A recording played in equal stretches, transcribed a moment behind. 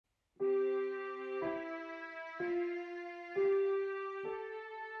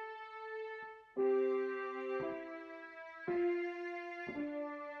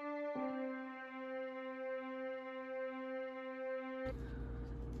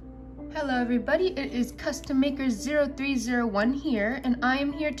Hello everybody, it is Custom Maker 0301 here, and I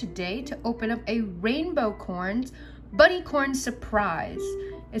am here today to open up a Rainbow Corns Bunnycorn surprise.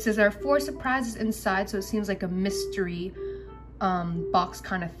 It says there are 4 surprises inside, so it seems like a mystery box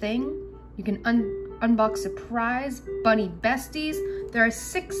kind of thing. You can unbox surprise bunny besties. There are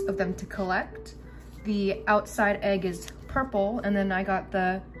 6 of them to collect. The outside egg is purple, and then I got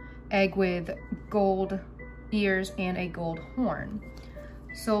the egg with gold ears and a gold horn.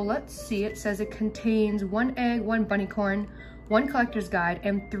 So let's see, it says it contains 1 egg, 1 bunnycorn, 1 collector's guide,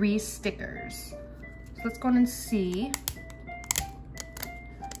 and 3 stickers. So let's go on and see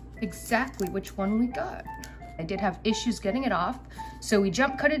exactly which one we got. I did have issues getting it off, so we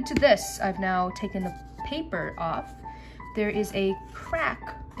jump cut into this. I've now taken the paper off. There is a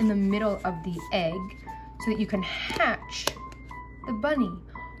crack in the middle of the egg so that you can hatch the bunny.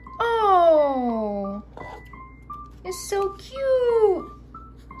 Oh, it's so cute.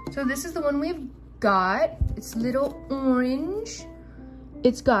 So this is the one we've got. It's little orange.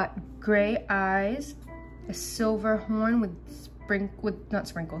 It's got gray eyes, a silver horn with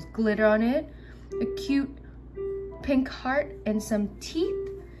glitter on it, a cute pink heart and some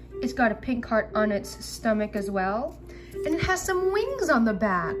teeth. It's got a pink heart on its stomach as well. And it has some wings on the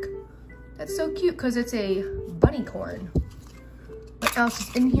back. That's so cute because it's a bunnycorn. What else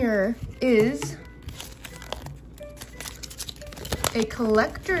is in here is a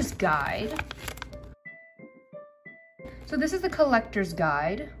collector's guide. So this is the collector's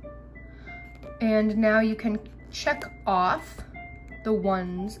guide. And now you can check off the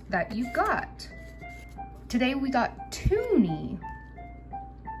ones that you got. Today we got Toony.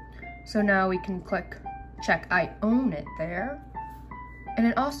 So now we can click check I own it there. And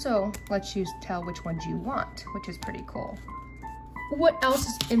it also lets you tell which ones you want, which is pretty cool. What else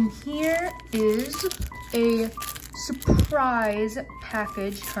is in here is a surprise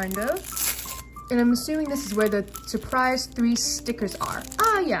package, kind of. And I'm assuming this is where the surprise 3 stickers are.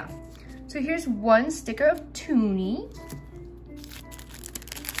 Ah, yeah. So here's 1 sticker of Toony.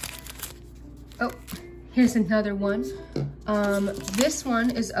 Oh, here's another one. This one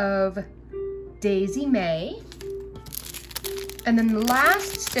is of Daisy May. And then the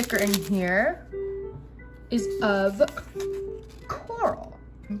last sticker in here is of Coral.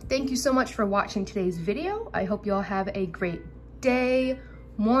 Thank you so much for watching today's video. I hope you all have a great day,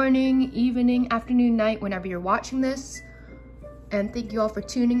 morning, evening, afternoon, night, whenever you're watching this. And thank you all for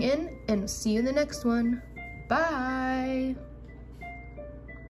tuning in, and see you in the next one. Bye.